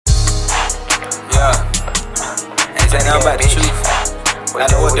bitch ain't nothing about the truth. I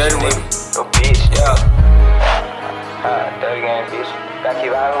know what dirty nigga. Yo, bitch. Yeah. Dirty game, bitch. Gotta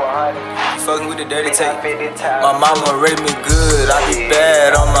keep out of 100. You fucking with the dirty tape. My mama raised me good, I be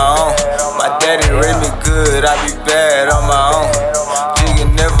bad on my own. My daddy raised me good, I be bad on my own.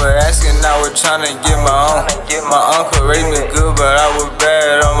 Jigga never asking, I was tryna get my own. My uncle raised me good, but I was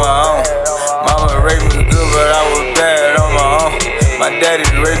bad on my own. Mama raised me good, but I was bad on my own. My daddy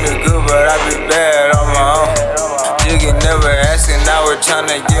raised me good, but I be bad on my own. Jigga never asking, I was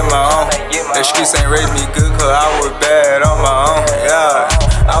tryna get my own. The streets ain't raised me good, cause I was bad on my own. Yeah,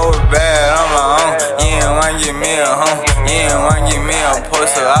 I was bad on my own. You ain't wanna give me a home. You ain't wanna give me a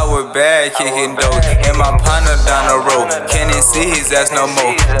poster. I was bad kicking dope. And my partner down the road. Can't even see his ass no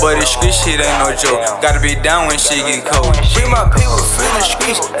more. But the street shit ain't no joke. Gotta be down when shit get cold. Free my people, free the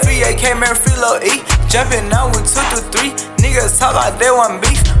streets. Free AK man, free low E. Jumping out with 2 to 3. Niggas talk like they want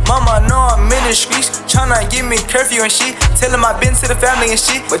beef. Mama know I'm in the streets. Tryna give me curfew and shit. Tell him I been to the family and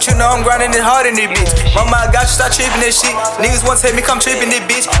shit. But you know I'm grinding it hard in this bitch. Mama, I got you, start tripping this shit. Niggas won't take me, come tripping this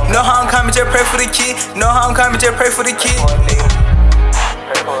bitch. Know how I'm coming, just pray for the kid. Know how I'm coming, just pray for the kid.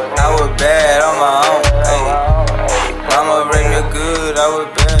 I was bad on my own. Ay. Mama raised me good, I was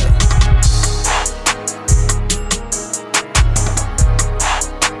bad.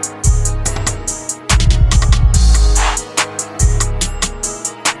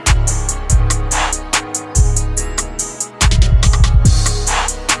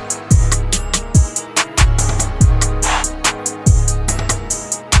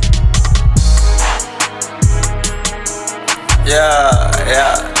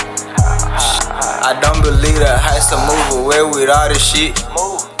 Yeah. I don't believe that heist to move away with all this shit.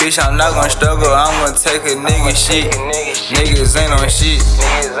 Bitch, I'm not gonna struggle, I'm gonna take a nigga shit. Niggas ain't on shit,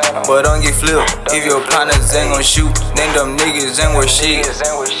 but don't get flipped. If your partners ain't gon' shoot, then them niggas ain't with shit.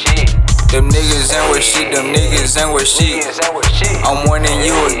 Them niggas ain't with shit, them niggas ain't with shit. I'm warning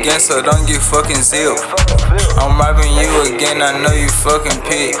you again, so don't get fucking zipped. I'm robbing you again, I know you fucking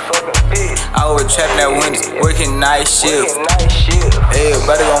pit. I was trapping that window, working night shift.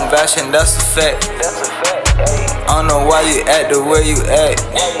 Everybody gon' vouch and that's a fact. I don't know why you act the way you act.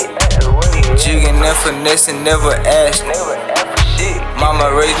 Jigging and finessing, never asked.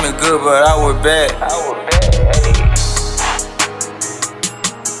 Mama raised me good, but I was bad.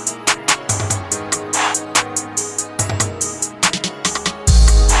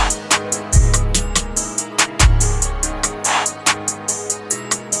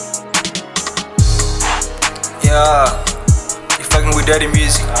 Yeah, you fucking with dirty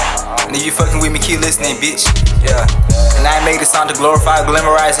music. And if you fucking with me, keep listening, bitch. Yeah. And I ain't make this song to glorify,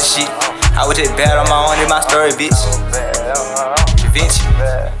 glamorize and shit. I was just bad on my own in my story, bitch. Da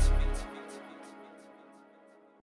Vinci.